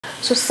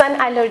So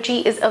sun allergy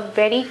is a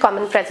very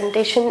common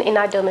presentation in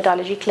our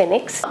dermatology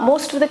clinics.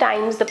 Most of the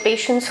times the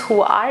patients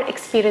who are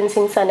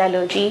experiencing sun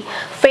allergy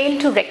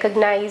fail to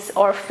recognize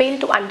or fail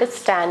to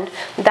understand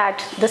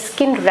that the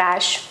skin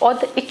rash or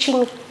the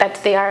itching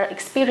that they are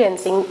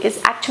experiencing is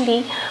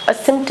actually a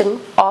symptom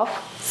of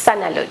sun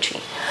allergy.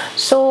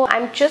 So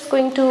I'm just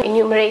going to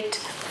enumerate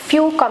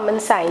few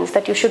common signs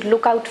that you should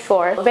look out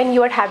for when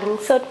you are having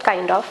certain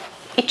kind of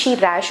itchy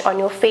rash on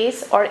your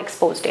face or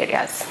exposed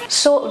areas.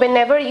 So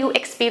whenever you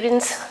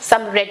experience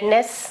some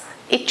redness,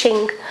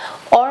 itching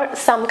or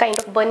some kind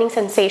of burning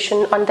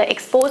sensation on the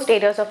exposed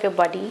areas of your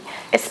body,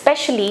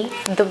 especially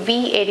the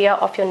V area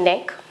of your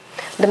neck,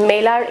 the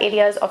malar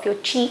areas of your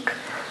cheek,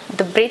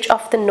 the bridge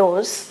of the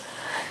nose,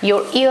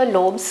 your ear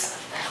lobes,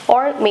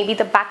 or maybe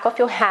the back of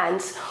your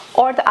hands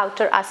or the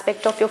outer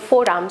aspect of your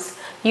forearms,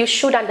 you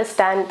should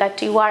understand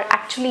that you are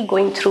actually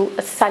going through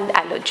a sun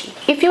allergy.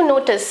 If you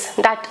notice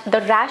that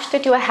the rash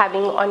that you are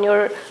having on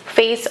your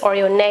face or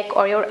your neck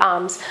or your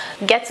arms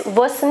gets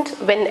worsened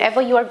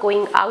whenever you are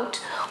going out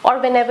or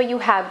whenever you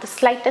have the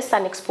slightest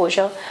sun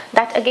exposure,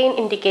 that again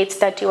indicates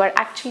that you are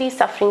actually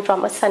suffering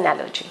from a sun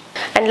allergy.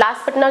 And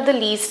last but not the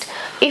least,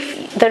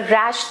 if the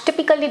rash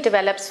typically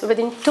develops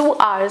within 2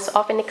 hours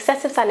of an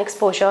excessive sun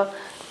exposure,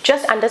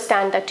 just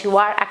understand that you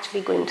are actually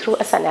going through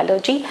a sun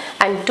allergy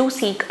and do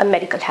seek a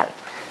medical help.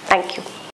 Thank you.